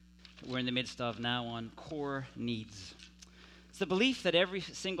we're in the midst of now on core needs. It's the belief that every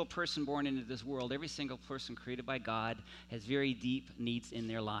single person born into this world, every single person created by God, has very deep needs in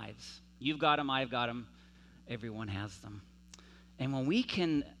their lives. You've got them, I've got them, everyone has them. And when we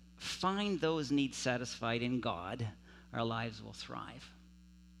can find those needs satisfied in God, our lives will thrive.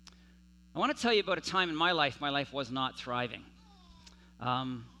 I want to tell you about a time in my life was not thriving.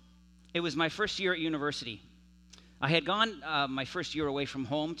 It was my first year at university. I had gone my first year away from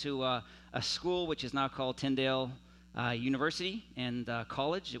home to a school which is now called Tyndale University and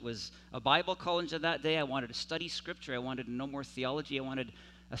College. It was a Bible college at that day. I wanted to study Scripture. I wanted to know more theology. I wanted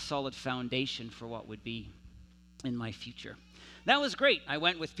a solid foundation for what would be in my future. That was great. I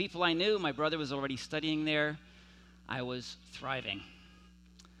went with people I knew. My brother was already studying there. I was thriving.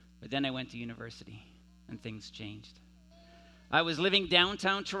 But then I went to university, and things changed. I was living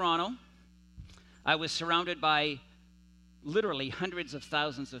downtown Toronto. I was surrounded by literally hundreds of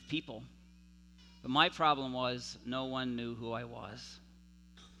thousands of people. But my problem was no one knew who I was.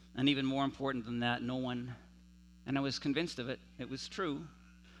 And even more important than that, no one, and I was convinced of it, it was true,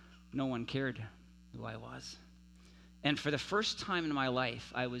 no one cared who I was. And for the first time in my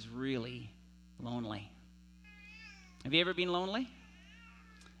life, I was really lonely. Have you ever been lonely?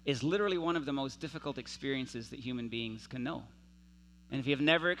 It's literally one of the most difficult experiences that human beings can know. And if you've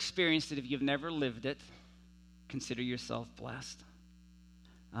never experienced it, if you've never lived it, consider yourself blessed.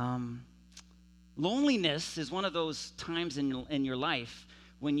 Loneliness is one of those times in your life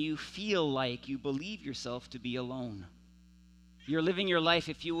when you feel like you believe yourself to be alone. You're living your life,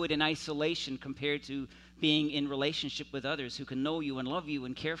 if you would, in isolation compared to being in relationship with others who can know you and love you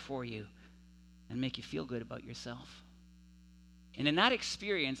and care for you and make you feel good about yourself. And in that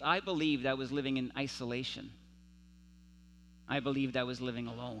experience, I believed I was living in isolation. I believed I was living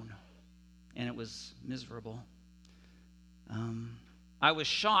alone, and it was miserable. I was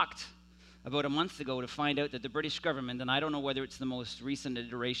shocked about a month ago to find out that the British government, and I don't know whether it's the most recent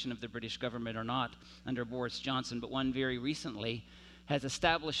iteration of the British government or not under Boris Johnson, but one very recently, has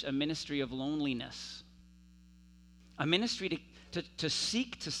established a ministry of loneliness. A ministry to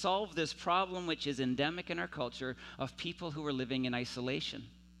seek to solve this problem which is endemic in our culture of people who are living in isolation,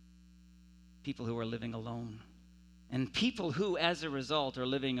 people who are living alone, and people who, as a result, are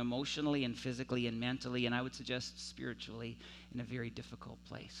living emotionally and physically and mentally, and I would suggest spiritually, in a very difficult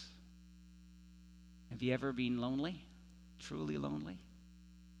place. Have you ever been lonely? Truly lonely?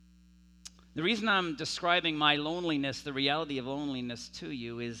 The reason I'm describing my loneliness, the reality of loneliness to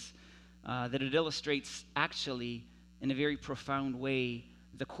you, is that it illustrates actually in a very profound way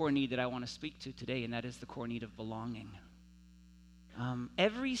the core need that I want to speak to today, and that is the core need of belonging.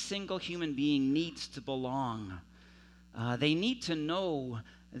 Every single human being needs to belong. They need to know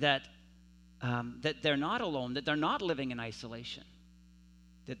that they're not alone, that they're not living in isolation,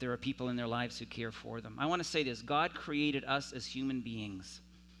 that there are people in their lives who care for them. I want to say this: God created us as human beings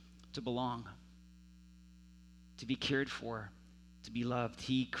to belong, to be cared for, to be loved.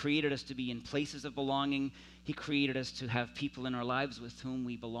 He created us to be in places of belonging. He created us to have people in our lives with whom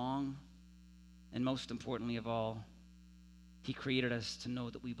we belong. And most importantly of all, He created us to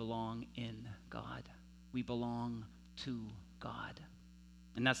know that we belong in God. We belong to God.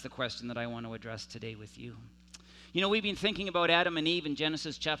 And that's the question that I want to address today with you. You know, we've been thinking about Adam and Eve in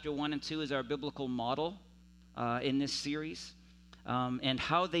Genesis chapter 1 and 2 as our biblical model in this series. And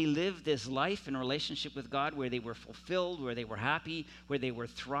how they lived this life in relationship with God, where they were fulfilled, where they were happy, where they were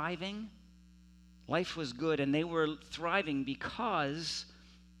thriving. Life was good, and they were thriving because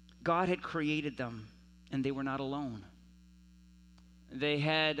God had created them, and they were not alone. They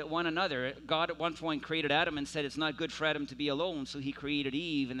had one another. God at one point created Adam and said it's not good for Adam to be alone, so He created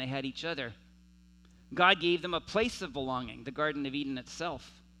Eve, and they had each other. God gave them a place of belonging, the Garden of Eden itself.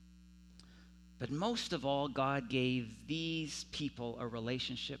 But most of all, God gave these people a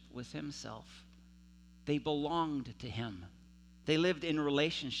relationship with Himself. They belonged to Him. They lived in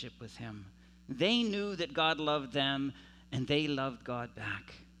relationship with Him. They knew that God loved them, and they loved God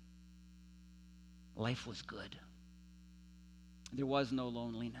back. Life was good. There was no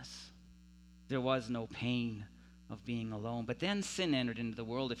loneliness. There was no pain of being alone. But then sin entered into the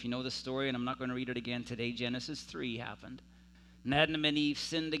world. If you know the story, and I'm not going to read it again today, Genesis 3 happened. And Adam and Eve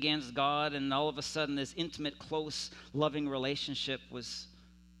sinned against God, and all of a sudden this intimate, close, loving relationship was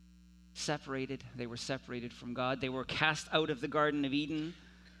separated. They were separated from God. They were cast out of the Garden of Eden,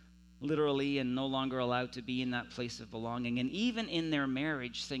 literally, and no longer allowed to be in that place of belonging. And even in their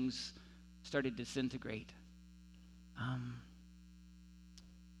marriage, things started to disintegrate.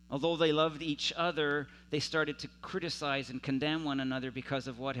 Although they loved each other, they started to criticize and condemn one another because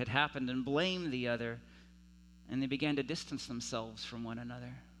of what had happened and blame the other. And they began to distance themselves from one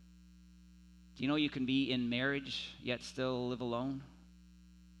another. Do you know you can be in marriage yet still live alone?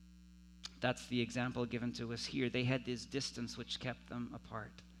 That's the example given to us here. They had this distance which kept them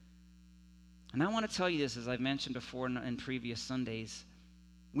apart. And I want to tell you this, as I've mentioned before in previous Sundays.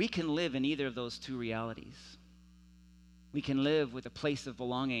 We can live in either of those two realities. We can live with a place of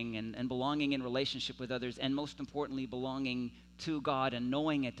belonging and belonging in relationship with others, and most importantly, belonging to God and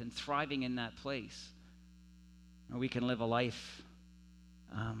knowing it and thriving in that place. Or we can live a life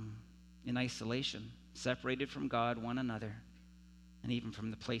in isolation, separated from God, one another, and even from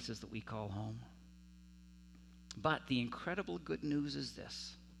the places that we call home. But the incredible good news is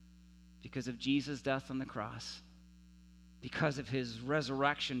this: because of Jesus' death on the cross, because of his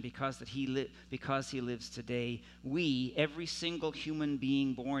resurrection, because he lives today, we, every single human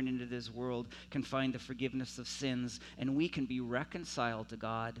being born into this world, can find the forgiveness of sins, and we can be reconciled to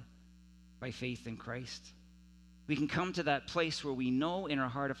God by faith in Christ. We can come to that place where we know in our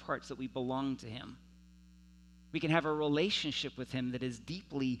heart of hearts that we belong to him. We can have a relationship with him that is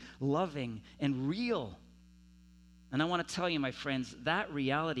deeply loving and real. And I want to tell you, my friends, that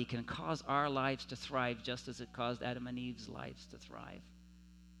reality can cause our lives to thrive just as it caused Adam and Eve's lives to thrive.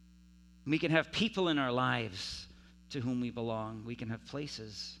 We can have people in our lives to whom we belong. We can have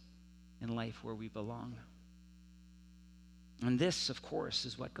places in life where we belong. And this, of course,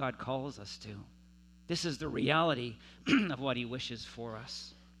 is what God calls us to. This is the reality of what he wishes for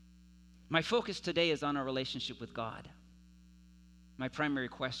us. My focus today is on our relationship with God. My primary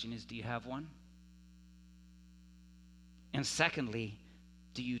question is, do you have one? And secondly,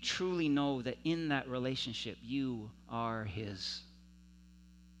 do you truly know that in that relationship you are his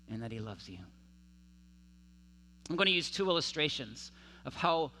and that he loves you? I'm going to use two illustrations of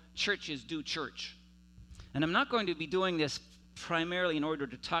how churches do church. And I'm not going to be doing this primarily in order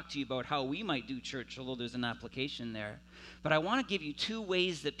to talk to you about how we might do church, although there's an application there. But I want to give you two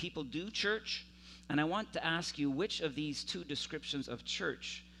ways that people do church, and I want to ask you which of these two descriptions of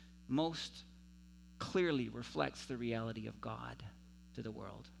church most clearly reflects the reality of God to the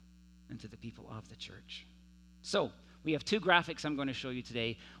world and to the people of the church. So, we have two graphics I'm going to show you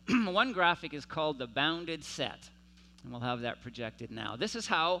today. One graphic is called the bounded set, and we'll have that projected now. This is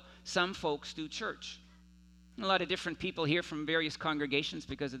how some folks do church. A lot of different people here from various congregations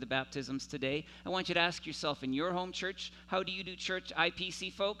because of the baptisms today. I want you to ask yourself, in your home church, how do you do church?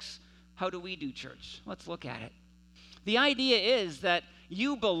 IPC folks, how do we do church? Let's look at it. The idea is that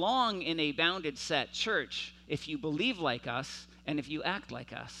you belong in a bounded set church if you believe like us and if you act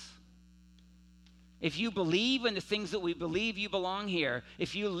like us. If you believe in the things that we believe, you belong here.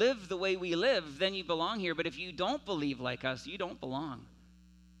 If you live the way we live, then you belong here. But if you don't believe like us, you don't belong.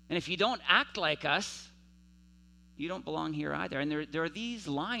 And if you don't act like us, you don't belong here either. And there are these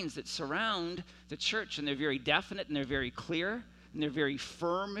lines that surround the church, and they're very definite, and they're very clear, and they're very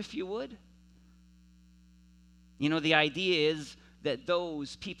firm, if you would. You know, the idea is that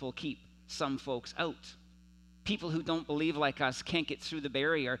those people keep some folks out. People who don't believe like us can't get through the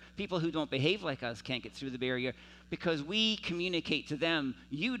barrier. People who don't behave like us can't get through the barrier because we communicate to them,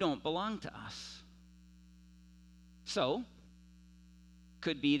 you don't belong to us. So,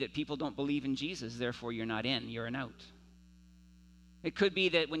 could be that people don't believe in Jesus, therefore you're not in, you're an out. It could be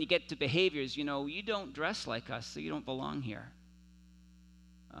that when you get to behaviors, you know, you don't dress like us, so you don't belong here.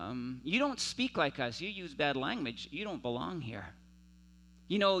 You don't speak like us, you use bad language, you don't belong here.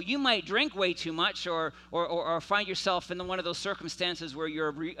 You know, you might drink way too much or find yourself in one of those circumstances where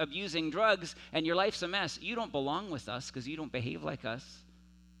you're abusing drugs and your life's a mess. You don't belong with us because you don't behave like us.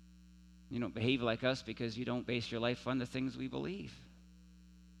 You don't behave like us because you don't base your life on the things we believe.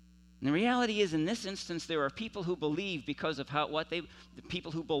 And the reality is, in this instance, there are people who believe because of the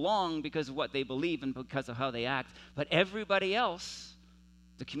people who belong because of what they believe and because of how they act. But everybody else,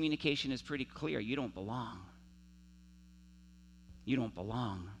 the communication is pretty clear. You don't belong. You don't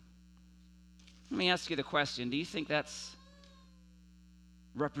belong. Let me ask you the question, do you think that's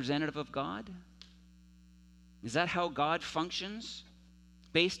representative of God? Is that how God functions?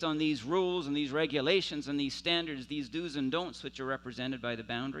 Based on these rules and these regulations and these standards, these do's and don'ts which are represented by the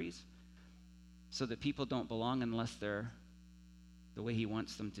boundaries, so that people don't belong unless they're the way he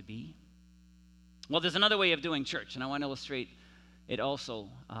wants them to be? Well, there's another way of doing church, and I want to illustrate it also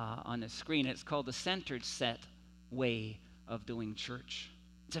on the screen. It's called the centered set way of doing church.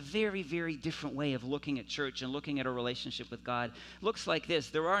 It's a very, very different way of looking at church and looking at a relationship with God. It looks like this.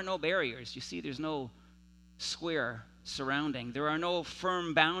 There are no barriers. You see, there's no square surrounding. There are no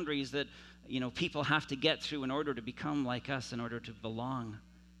firm boundaries that, people have to get through in order to become like us, in order to belong.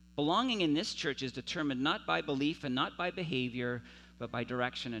 Belonging in this church is determined not by belief and not by behavior, but by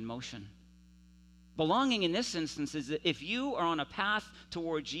direction and motion. Belonging in this instance is that if you are on a path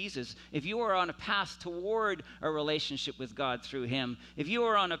toward Jesus, if you are on a path toward a relationship with God through him, if you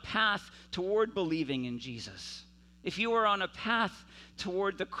are on a path toward believing in Jesus, if you are on a path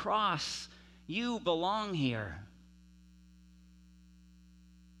toward the cross, you belong here.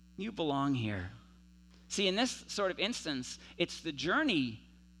 You belong here. See, in this sort of instance, it's the journey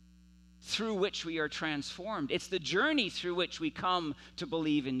through which we are transformed. It's the journey through which we come to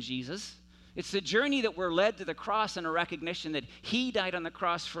believe in Jesus. It's the journey that we're led to the cross in a recognition that he died on the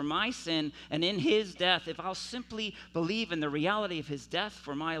cross for my sin, and in his death, if I'll simply believe in the reality of his death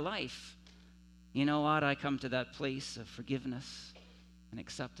for my life, you know what? I come to that place of forgiveness and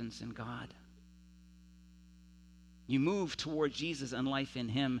acceptance in God. You move toward Jesus and life in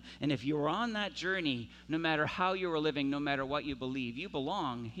him, and if you're on that journey, no matter how you are living, no matter what you believe, you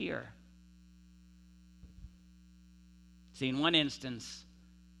belong here. See, in one instance,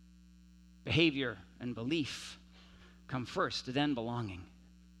 behavior and belief come first, then belonging.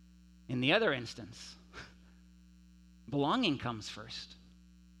 In the other instance, belonging comes first,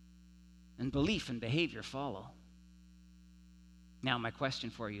 and belief and behavior follow. Now, my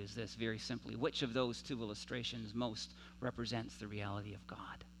question for you is this, very simply. Which of those two illustrations most represents the reality of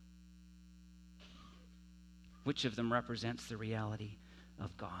God? Which of them represents the reality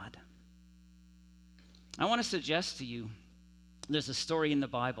of God? I want to suggest to you there's a story in the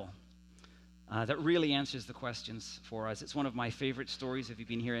Bible that really answers the questions for us. It's one of my favorite stories. If you've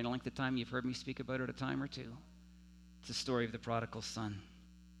been here any length of time, you've heard me speak about it a time or two. It's the story of the prodigal son.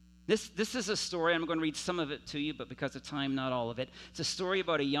 This is a story, I'm going to read some of it to you, but because of time, not all of it. It's a story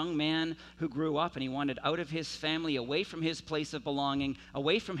about a young man who grew up and he wanted out of his family, away from his place of belonging,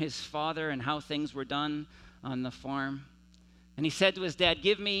 away from his father and how things were done on the farm. And he said to his dad,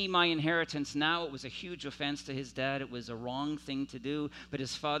 "Give me my inheritance now." It was a huge offense to his dad. It was a wrong thing to do, but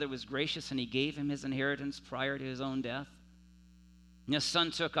his father was gracious and he gave him his inheritance prior to his own death. And his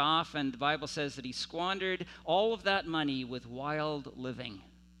son took off, and the Bible says that he squandered all of that money with wild living.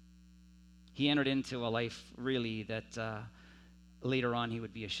 He entered into a life, really, that later on he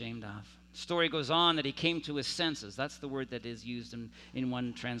would be ashamed of. The story goes on that he came to his senses. That's the word that is used in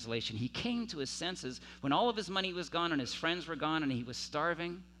one translation. He came to his senses when all of his money was gone and his friends were gone and he was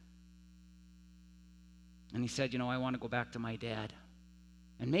starving. And he said, I want to go back to my dad.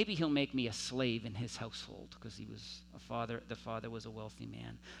 And maybe he'll make me a slave in his household, because he was a father. The father was a wealthy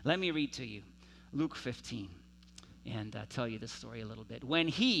man. Let me read to you Luke 15. And tell you this story a little bit. When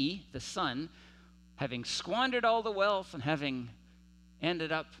he, the son, having squandered all the wealth and having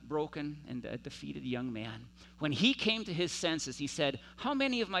ended up broken and a defeated young man, when he came to his senses, he said, "How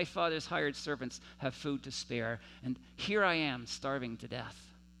many of my father's hired servants have food to spare? And here I am, starving to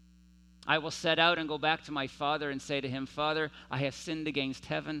death. I will set out and go back to my father and say to him, 'Father, I have sinned against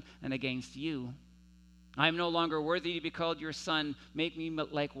heaven and against you. I am no longer worthy to be called your son. Make me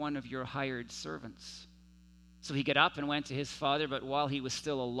like one of your hired servants.' So he got up and went to his father, but while he was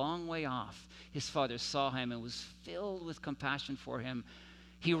still a long way off, his father saw him and was filled with compassion for him.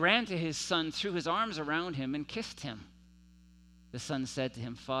 He ran to his son, threw his arms around him, and kissed him. The son said to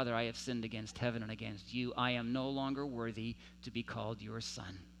him, 'Father, I have sinned against heaven and against you. I am no longer worthy to be called your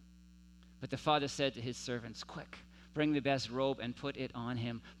son.' But the father said to his servants, 'Quick, bring the best robe and put it on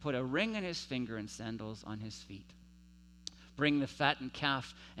him. Put a ring on his finger and sandals on his feet. Bring the fattened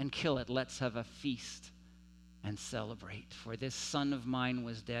calf and kill it. Let's have a feast and celebrate. For this son of mine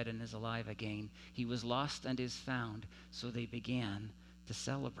was dead and is alive again. He was lost and is found.' So they began to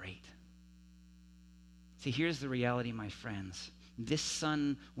celebrate." See, here's the reality, my friends. This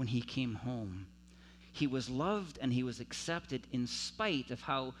son, when he came home, he was loved and he was accepted in spite of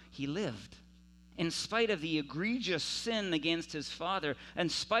how he lived. In spite of the egregious sin against his father, in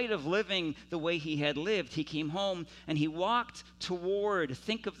spite of living the way he had lived, he came home and he walked toward,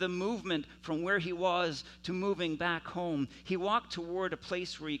 think of the movement from where he was to moving back home. He walked toward a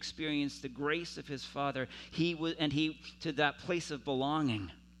place where he experienced the grace of his father. He to that place of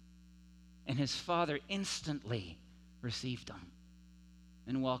belonging. And his father instantly received him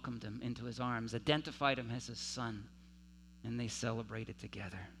and welcomed him into his arms, identified him as his son, and they celebrated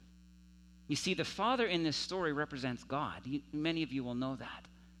together. You see, the father in this story represents God. Many of you will know that.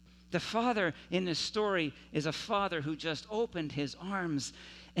 The father in this story is a father who just opened his arms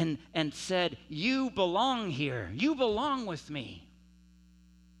and said, "You belong here. You belong with me.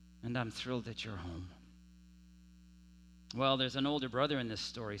 And I'm thrilled that you're home." Well, there's an older brother in this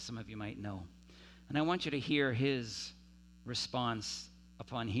story, some of you might know. And I want you to hear his response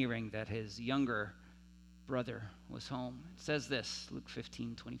upon hearing that his younger brother was home. It says this, Luke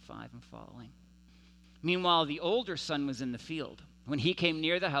 15:25 and following. "Meanwhile, the older son was in the field. When he came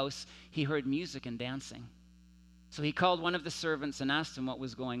near the house, he heard music and dancing. So he called one of the servants and asked him what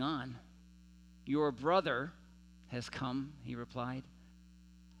was going on. "Your brother has come," he replied,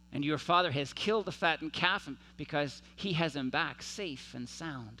 "and your father has killed the fattened calf because he has him back safe and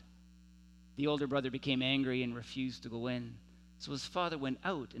sound." The older brother became angry and refused to go in. So his father went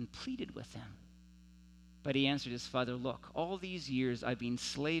out and pleaded with him. But he answered his father, "Look, all these years I've been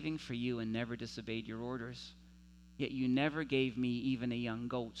slaving for you and never disobeyed your orders. Yet you never gave me even a young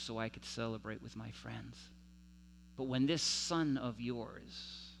goat so I could celebrate with my friends. But when this son of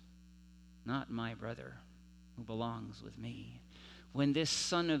yours, not my brother who belongs with me, when this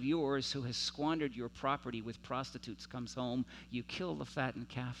son of yours who has squandered your property with prostitutes comes home, you kill the fattened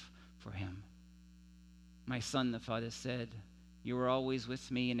calf for him." "My son," the father said, "you are always with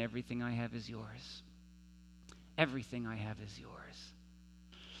me, and everything I have is yours." Everything I have is yours.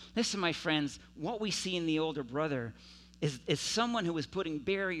 Listen, my friends, what we see in the older brother is someone who is putting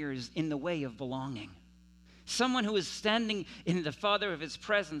barriers in the way of belonging. Someone who is standing in the father of his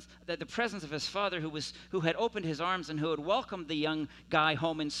presence, the presence of his father, who had opened his arms and who had welcomed the young guy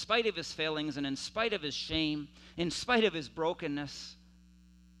home in spite of his failings and in spite of his shame, in spite of his brokenness.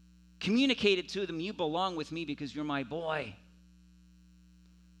 Communicated to them, "You belong with me because you're my boy."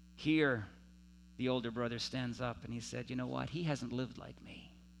 Here, the older brother stands up and he said, "You know what? He hasn't lived like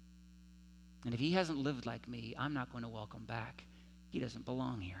me. And if he hasn't lived like me, I'm not going to welcome back. He doesn't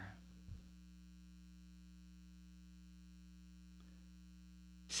belong here."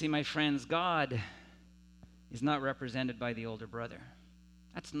 See, my friends, God is not represented by the older brother.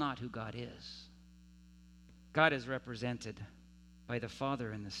 That's not who God is. God is represented by the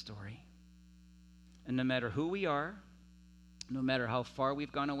Father in this story. And no matter who we are, no matter how far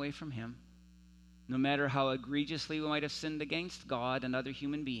we've gone away from him, no matter how egregiously we might have sinned against God and other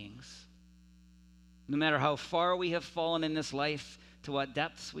human beings, no matter how far we have fallen in this life, to what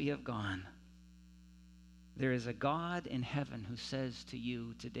depths we have gone, there is a God in heaven who says to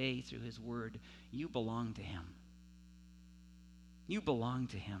you today through his word, you belong to him. You belong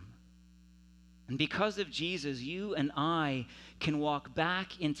to him. And because of Jesus, you and I can walk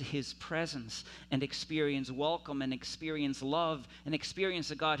back into his presence and experience welcome and experience love and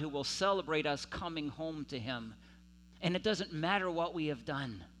experience a God who will celebrate us coming home to him. And it doesn't matter what we have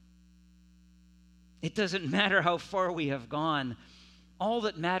done. It doesn't matter how far we have gone. All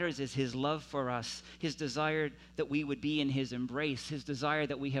that matters is his love for us, his desire that we would be in his embrace, his desire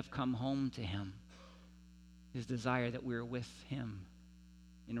that we have come home to him, his desire that we're with him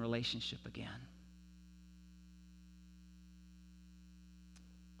in relationship again.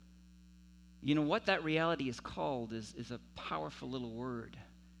 You know, what that reality is called is a powerful little word.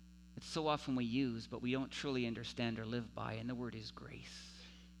 It's so often we use, but we don't truly understand or live by, and the word is grace.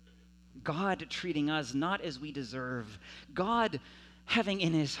 God treating us not as we deserve. God having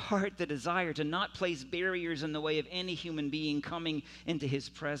in his heart the desire to not place barriers in the way of any human being coming into his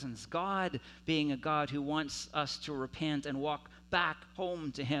presence. God being a God who wants us to repent and walk back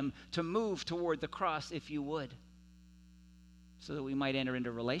home to him, to move toward the cross, if you would, so that we might enter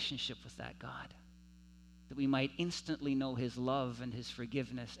into relationship with that God, that we might instantly know his love and his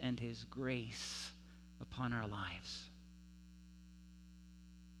forgiveness and his grace upon our lives.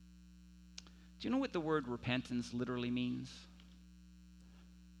 Do you know what the word repentance literally means?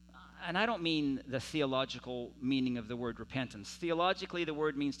 And I don't mean the theological meaning of the word repentance. Theologically, the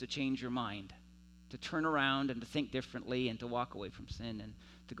word means to change your mind, to turn around and to think differently and to walk away from sin and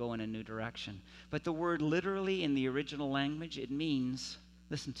to go in a new direction. But the word literally in the original language, it means,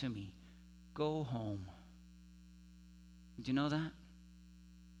 listen to me, go home. Did you know that?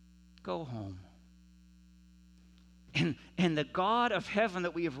 Go home. And the God of heaven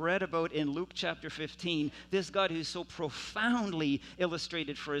that we have read about in Luke chapter 15, this God who's so profoundly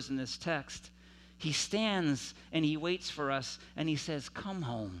illustrated for us in this text, he stands and he waits for us and he says, come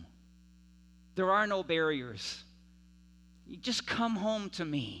home. There are no barriers. You just come home to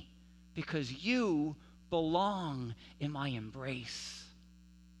me because you belong in my embrace.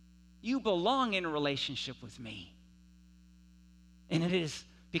 You belong in a relationship with me. And it is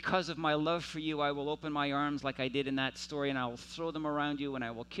because of my love for you, I will open my arms like I did in that story, and I will throw them around you, and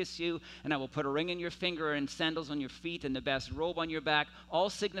I will kiss you, and I will put a ring in your finger and sandals on your feet and the best robe on your back, all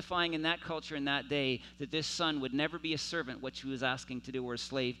signifying in that culture in that day that this son would never be a servant, which he was asking to do, or a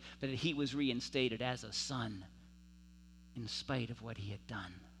slave, but that he was reinstated as a son in spite of what he had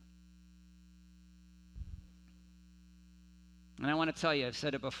done. And I want to tell you, I've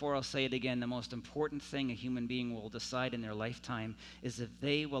said it before, I'll say it again, the most important thing a human being will decide in their lifetime is if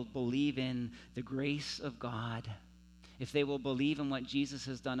they will believe in the grace of God, if they will believe in what Jesus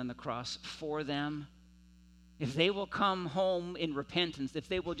has done on the cross for them, if they will come home in repentance, if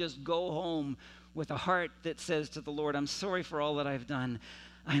they will just go home with a heart that says to the Lord, I'm sorry for all that I've done.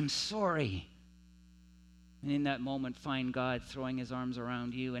 I'm sorry. And in that moment, find God throwing his arms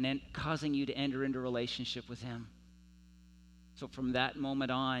around you and causing you to enter into a relationship with him. So from that moment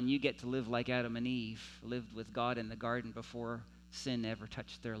on, you get to live like Adam and Eve lived with God in the garden before sin ever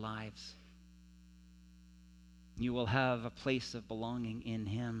touched their lives. You will have a place of belonging in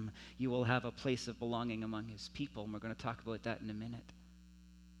him. You will have a place of belonging among his people, and we're going to talk about that in a minute.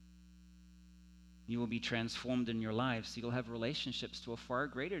 You will be transformed in your lives, so you'll have relationships to a far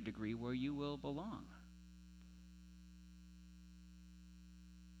greater degree where you will belong.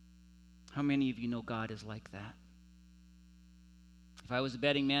 How many of you know God is like that? If I was a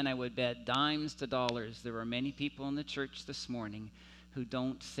betting man, I would bet dimes to dollars there are many people in the church this morning who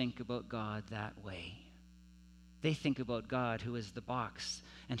don't think about God that way. They think about God who is the box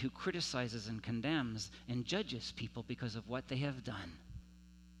and who criticizes and condemns and judges people because of what they have done.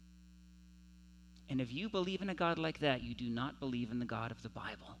 And if you believe in a God like that, you do not believe in the God of the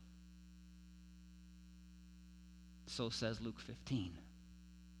Bible. So says Luke 15.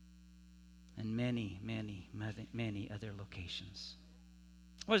 And many, many, many other locations.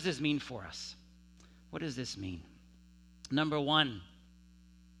 What does this mean for us? What does this mean? Number one,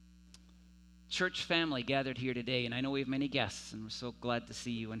 church family gathered here today, and I know we have many guests, and we're so glad to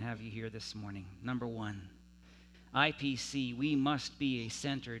see you and have you here this morning. Number one, IPC, we must be a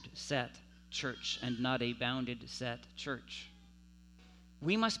centered, set church and not a bounded, set church.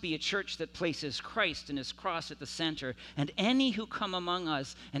 We must be a church that places Christ and his cross at the center, and any who come among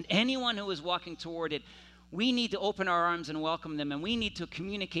us and anyone who is walking toward it, we need to open our arms and welcome them, and we need to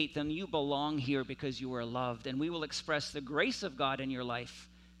communicate them, you belong here because you are loved, and we will express the grace of God in your life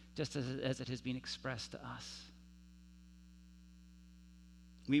just as it has been expressed to us.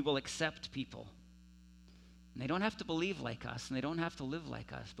 We will accept people. And they don't have to believe like us, and they don't have to live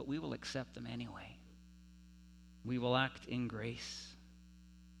like us, but we will accept them anyway. We will act in grace.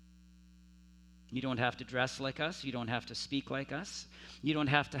 You don't have to dress like us. You don't have to speak like us. You don't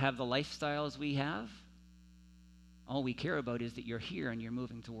have to have the lifestyles we have. All we care about is that you're here and you're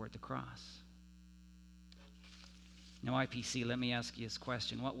moving toward the cross. Now, IPC, let me ask you this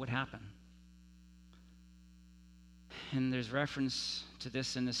question. What would happen? And there's reference to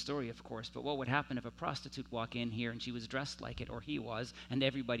this in the story, of course, but what would happen if a prostitute walked in here and she was dressed like it, or he was, and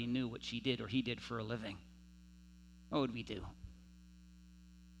everybody knew what she did or he did for a living? What would we do?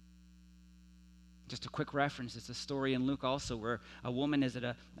 Just a quick reference. It's a story in Luke also where a woman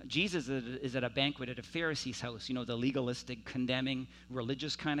Jesus is at a banquet at a Pharisee's house, you know, the legalistic, condemning,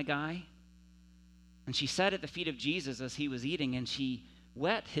 religious kind of guy. And she sat at the feet of Jesus as he was eating, and she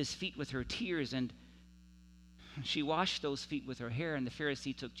wet his feet with her tears, and she washed those feet with her hair. And the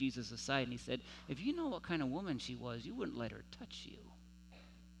Pharisee took Jesus aside, and he said, if you know what kind of woman she was, you wouldn't let her touch you.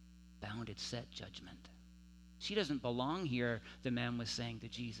 Bounded, set judgment. She doesn't belong here, the man was saying to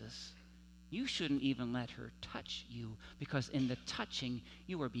Jesus. You shouldn't even let her touch you, because in the touching,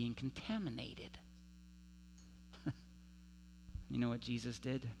 you are being contaminated. You know what Jesus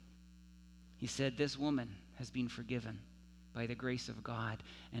did? He said, this woman has been forgiven by the grace of God,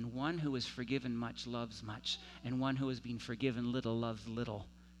 and one who is forgiven much loves much, and one who has been forgiven little loves little.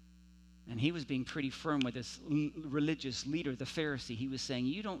 And he was being pretty firm with this religious leader, the Pharisee. He was saying,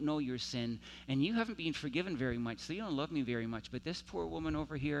 you don't know your sin, and you haven't been forgiven very much, so you don't love me very much. But this poor woman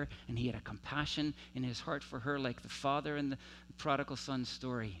over here, and he had a compassion in his heart for her, like the father in the prodigal son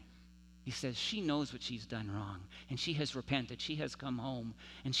story. He says, she knows what she's done wrong, and she has repented. She has come home,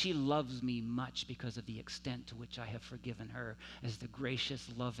 and she loves me much because of the extent to which I have forgiven her as the gracious,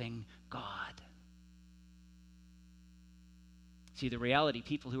 loving God. See, the reality,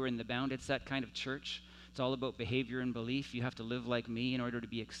 people who are in the bounded set kind of church, it's all about behavior and belief. You have to live like me in order to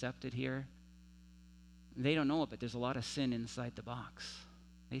be accepted here. They don't know it, but there's a lot of sin inside the box.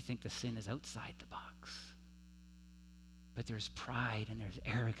 They think the sin is outside the box. But there's pride and there's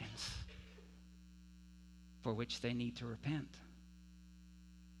arrogance for which they need to repent.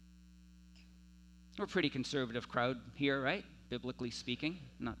 We're a pretty conservative crowd here, right? Biblically speaking,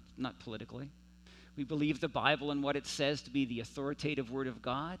 not politically. We believe the Bible and what it says to be the authoritative word of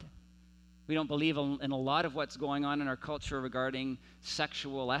God. We don't believe in a lot of what's going on in our culture regarding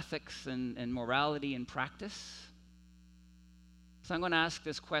sexual ethics and morality and practice. So I'm going to ask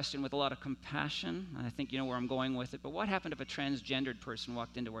this question with a lot of compassion. I think you know where I'm going with it. But what happened if a transgendered person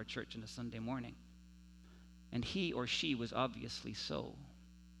walked into our church on a Sunday morning and he or she was obviously so?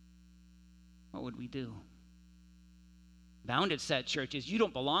 What would we do? Bounded set churches, you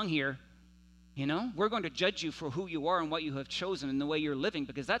don't belong here. You know, we're going to judge you for who you are and what you have chosen and the way you're living,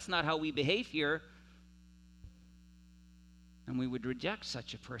 because that's not how we behave here. and we would reject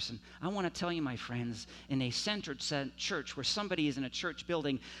such a person. I want to tell you, my friends, in a centered church where somebody is in a church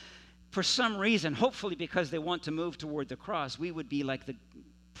building, for some reason, hopefully because they want to move toward the cross, we would be like the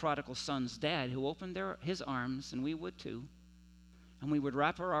prodigal son's dad who opened his arms, and we would too. And we would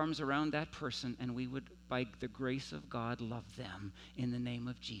wrap our arms around that person, and we would, by the grace of God, love them in the name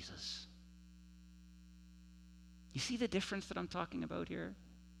of Jesus. You see the difference that I'm talking about here?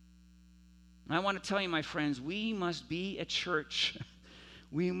 And I want to tell you, my friends, we must be a church.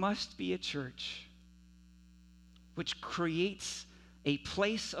 We must be a church which creates a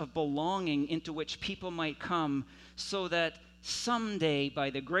place of belonging into which people might come, so that someday, by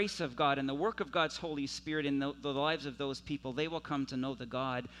the grace of God and the work of God's Holy Spirit in the lives of those people, they will come to know the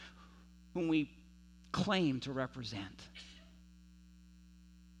God whom we claim to represent.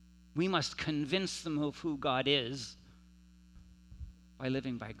 We must convince them of who God is by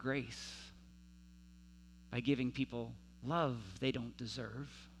living by grace, by giving people love they don't deserve,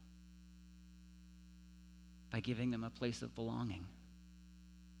 by giving them a place of belonging.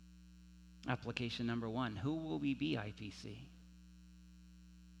 Application number 1, who will we be, IPC?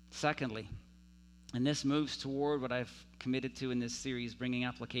 Secondly, and this moves toward what I've committed to in this series, bringing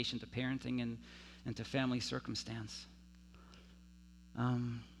application to parenting and to family circumstance.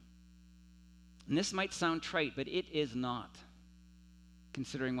 And this might sound trite, but it is not,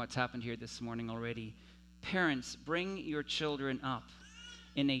 considering what's happened here this morning already. Parents, bring your children up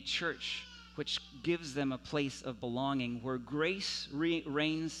in a church which gives them a place of belonging, where grace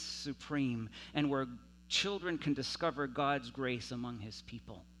reigns supreme, and where children can discover God's grace among his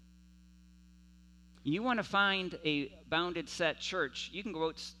people. You want to find a bounded set church, you can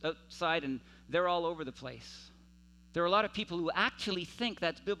go outside and they're all over the place. There are a lot of people who actually think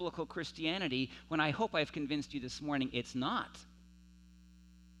that's biblical Christianity, when I hope I've convinced you this morning it's not.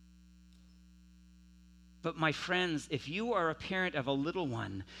 But my friends, if you are a parent of a little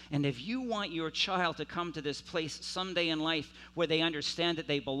one, and if you want your child to come to this place someday in life where they understand that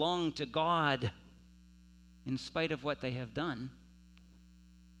they belong to God in spite of what they have done,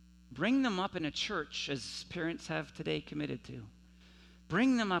 bring them up in a church, as parents have today committed to.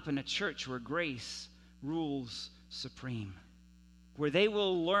 Bring them up in a church where grace rules supreme, where they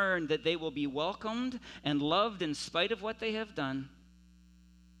will learn that they will be welcomed and loved in spite of what they have done,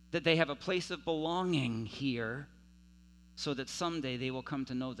 that they have a place of belonging here, so that someday they will come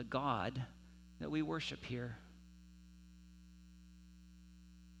to know the God that we worship here.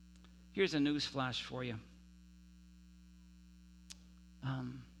 Here's a news flash for you.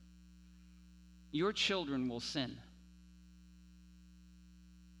 Your children will sin.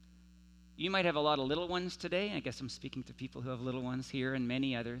 You might have a lot of little ones today. I guess I'm speaking to people who have little ones here, and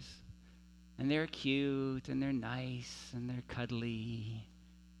many others. And they're cute, and they're nice, and they're cuddly.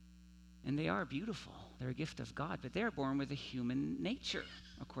 And they are beautiful. They're a gift of God, but they're born with a human nature,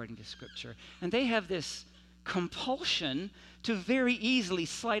 according to Scripture. And they have this compulsion to very easily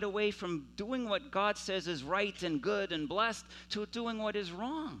slide away from doing what God says is right and good and blessed to doing what is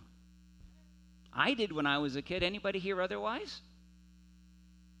wrong. I did when I was a kid. Anybody here otherwise?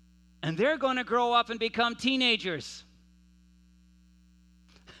 And they're going to grow up and become teenagers.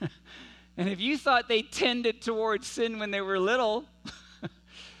 And if you thought they tended towards sin when they were little,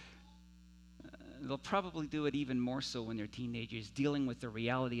 they'll probably do it even more so when they're teenagers, dealing with the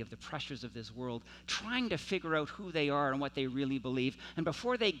reality of the pressures of this world, trying to figure out who they are and what they really believe. And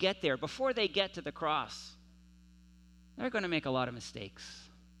before they get there, before they get to the cross, they're going to make a lot of mistakes,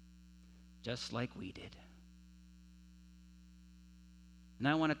 just like we did. And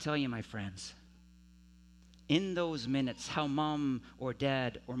I want to tell you, my friends, in those minutes, how mom or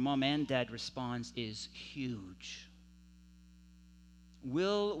dad or mom and dad responds is huge.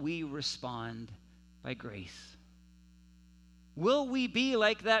 Will we respond by grace? Will we be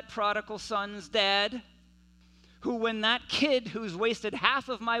like that prodigal son's dad, who, when that kid who's wasted half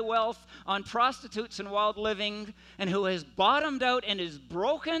of my wealth on prostitutes and wild living, and who has bottomed out and is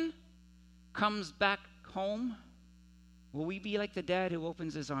broken, comes back home? Will we be like the dad who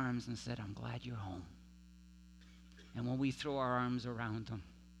opens his arms and said, "I'm glad you're home"? And will we throw our arms around them?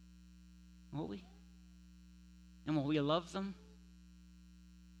 Will we? And will we love them?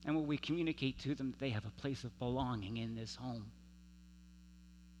 And will we communicate to them that they have a place of belonging in this home?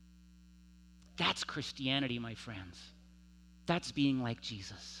 That's Christianity, my friends. That's being like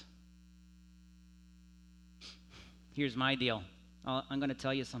Jesus. Here's my deal. I'm going to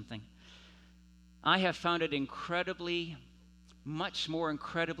tell you something. I have found it much more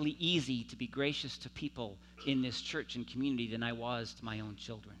incredibly easy to be gracious to people in this church and community than I was to my own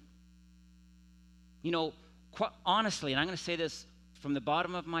children. You know, quite honestly, and I'm going to say this from the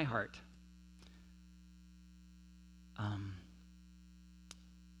bottom of my heart,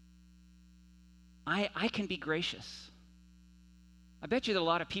 I can be gracious. I bet you that a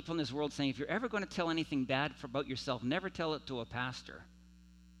lot of people in this world saying, if you're ever going to tell anything bad about yourself, never tell it to a pastor.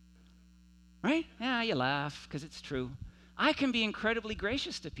 Right? Yeah, you laugh because it's true. I can be incredibly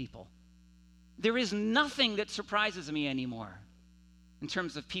gracious to people. There is nothing that surprises me anymore in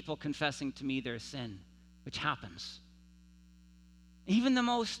terms of people confessing to me their sin, which happens. Even the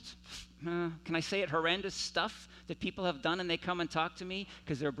most, can I say it, horrendous stuff that people have done, and they come and talk to me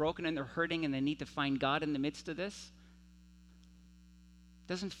because they're broken and they're hurting and they need to find God in the midst of this,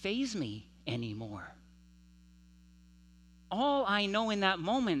 doesn't faze me anymore. All I know in that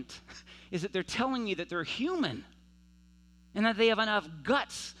moment is that they're telling me that they're human and that they have enough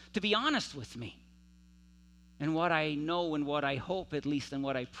guts to be honest with me. And what I know and what I hope, at least, and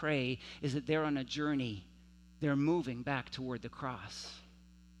what I pray, is that they're on a journey. They're moving back toward the cross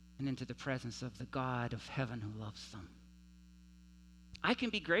and into the presence of the God of heaven who loves them. I can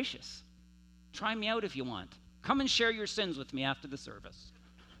be gracious. Try me out if you want. Come and share your sins with me after the service.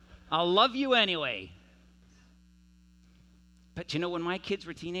 I'll love you anyway. But you know, when my kids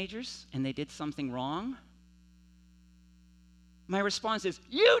were teenagers and they did something wrong, my response is,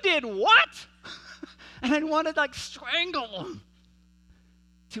 "You did what?" And I'd want to strangle them.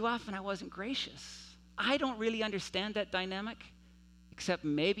 Too often I wasn't gracious. I don't really understand that dynamic, except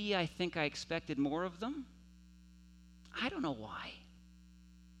maybe I think I expected more of them. I don't know why.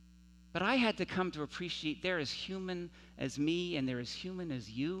 But I had to come to appreciate they're as human as me and they're as human as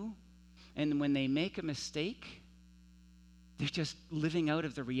you. And when they make a mistake, they're just living out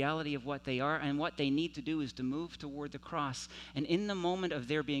of the reality of what they are, and what they need to do is to move toward the cross. And in the moment of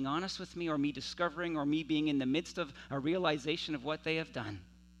their being honest with me, or me discovering, or me being in the midst of a realization of what they have done,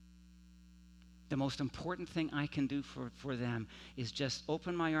 the most important thing I can do for them is just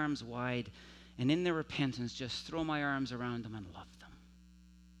open my arms wide, and in their repentance, just throw my arms around them and love them.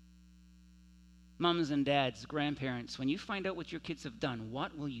 Moms and dads, grandparents, when you find out what your kids have done,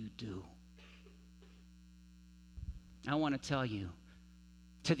 what will you do? I want to tell you,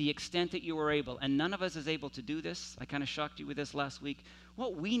 to the extent that you are able, and none of us is able to do this, I kind of shocked you with this last week,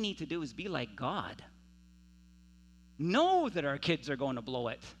 what we need to do is be like God. Know that our kids are going to blow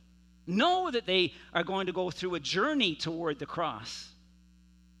it. Know that they are going to go through a journey toward the cross.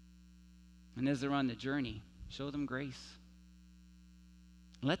 And as they're on the journey, show them grace.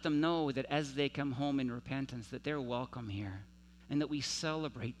 Let them know that as they come home in repentance, that they're welcome here, and that we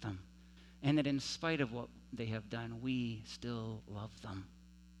celebrate them, and that in spite of what they have done, we still love them.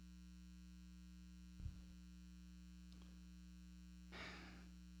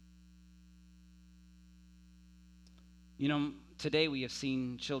 You know, today we have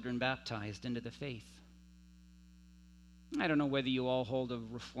seen children baptized into the faith. I don't know whether you all hold a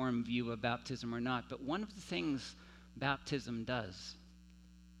Reformed view of baptism or not, but one of the things baptism does,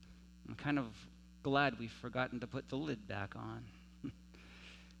 I'm kind of glad we've forgotten to put the lid back on.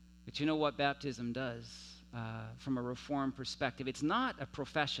 But you know what baptism does from a Reformed perspective? It's not a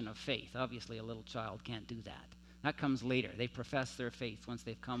profession of faith. Obviously, a little child can't do that. That comes later. They profess their faith once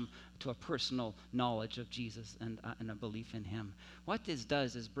they've come to a personal knowledge of Jesus and a belief in him. What this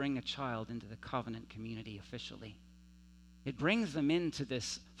does is bring a child into the covenant community officially. It brings them into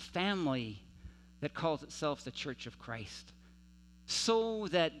this family that calls itself the Church of Christ, so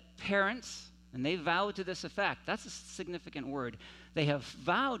that parents, and they vow to this effect, that's a significant word, they have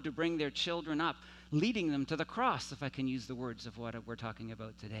vowed to bring their children up, leading them to the cross, if I can use the words of what we're talking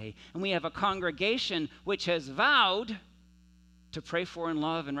about today. And we have a congregation which has vowed to pray for and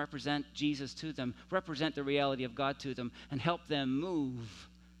love and represent Jesus to them, represent the reality of God to them, and help them move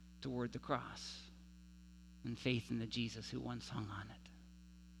toward the cross and faith in the Jesus who once hung on it.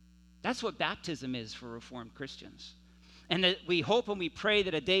 That's what baptism is for Reformed Christians. And that we hope and we pray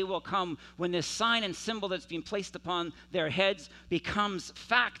that a day will come when this sign and symbol that's been placed upon their heads becomes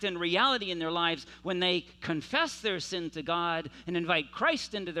fact and reality in their lives, when they confess their sin to God and invite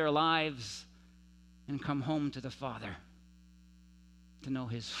Christ into their lives and come home to the Father to know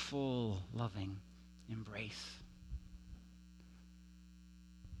his full loving embrace.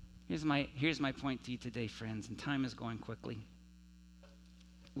 Here's my point to you today, friends, and time is going quickly.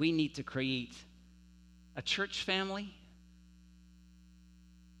 We need to create a church family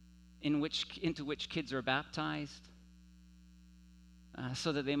into which kids are baptized,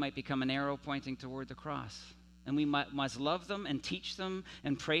 so that they might become an arrow pointing toward the cross. And we must love them and teach them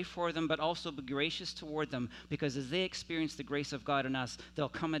and pray for them, but also be gracious toward them, because as they experience the grace of God in us, there'll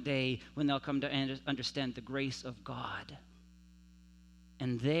come a day when they'll come to understand the grace of God.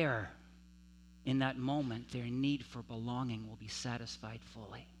 And there, in that moment, their need for belonging will be satisfied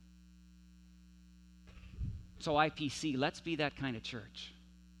fully. So IPC, let's be that kind of church.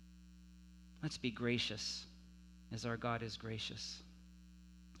 Let's be gracious as our God is gracious.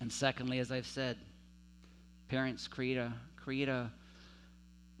 And secondly, as I've said, parents, create an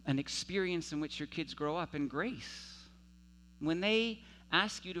experience in which your kids grow up in grace. When they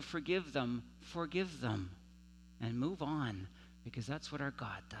ask you to forgive them and move on, because that's what our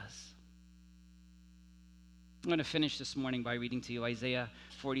God does. I'm going to finish this morning by reading to you Isaiah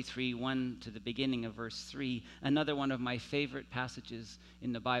 43, 1 to the beginning of verse 3, another one of my favorite passages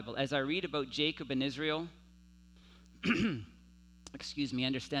in the Bible. As I read about Jacob and Israel,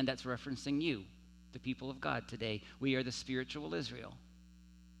 understand that's referencing you, the people of God today. We are the spiritual Israel.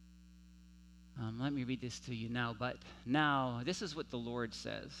 Let me read this to you now. But now, this is what the Lord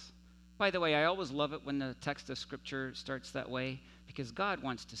says. By the way, I always love it when the text of Scripture starts that way, because God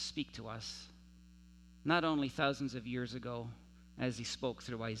wants to speak to us. Not only thousands of years ago, as he spoke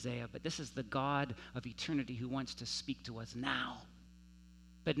through Isaiah, but this is the God of eternity who wants to speak to us now.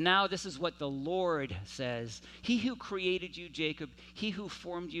 But now this is what the Lord says. He who created you, Jacob, he who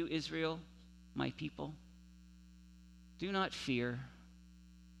formed you, Israel, my people, do not fear.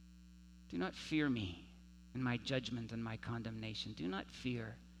 Do not fear me and my judgment and my condemnation. Do not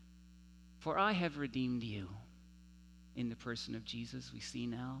fear, for I have redeemed you in the person of Jesus we see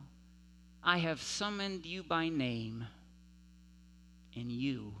now. I have summoned you by name, and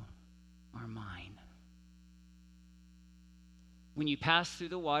you are mine. When you pass through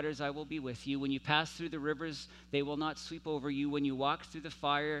the waters, I will be with you. When you pass through the rivers, they will not sweep over you. When you walk through the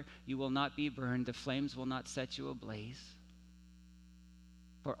fire, you will not be burned. The flames will not set you ablaze.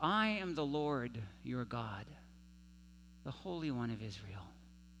 For I am the Lord your God, the Holy One of Israel.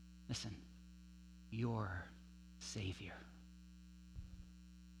 Listen, your Savior.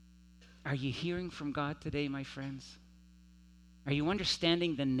 Are you hearing from God today, my friends? Are you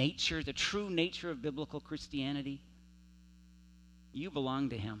understanding the true nature of biblical Christianity? You belong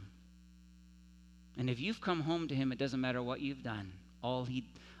to him. And if you've come home to him, it doesn't matter what you've done. All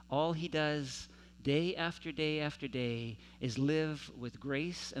he does day after day after day is live with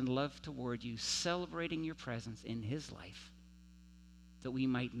grace and love toward you, celebrating your presence in his life, that we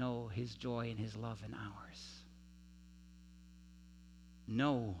might know his joy and his love in ours.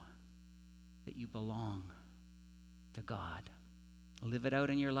 Know that you belong to God. Live it out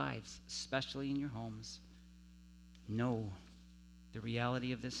in your lives, especially in your homes. Know the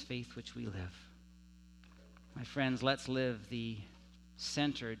reality of this faith which we live. My friends, let's live the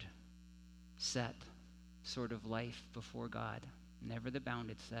centered, set sort of life before God. Never the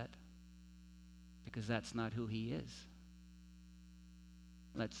bounded set, because that's not who he is.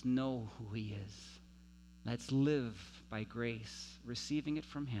 Let's know who he is. Let's live by grace, receiving it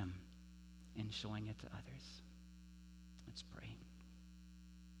from him and showing it to others. Let's pray.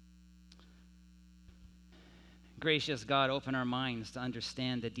 Gracious God, open our minds to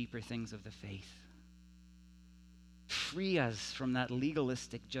understand the deeper things of the faith. Free us from that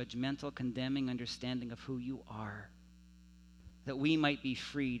legalistic, judgmental, condemning understanding of who you are, that we might be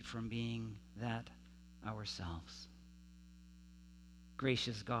freed from being that ourselves.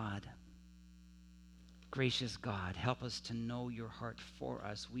 Gracious God, help us to know your heart for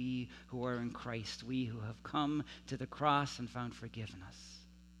us, we who are in Christ, we who have come to the cross and found forgiveness.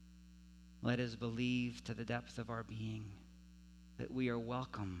 Let us believe to the depth of our being that we are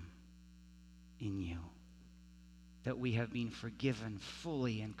welcome in you, that we have been forgiven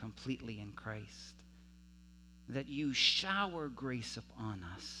fully and completely in Christ, that you shower grace upon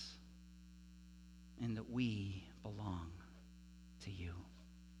us, and that we belong to you.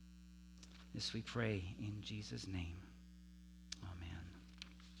 This we pray in Jesus' name.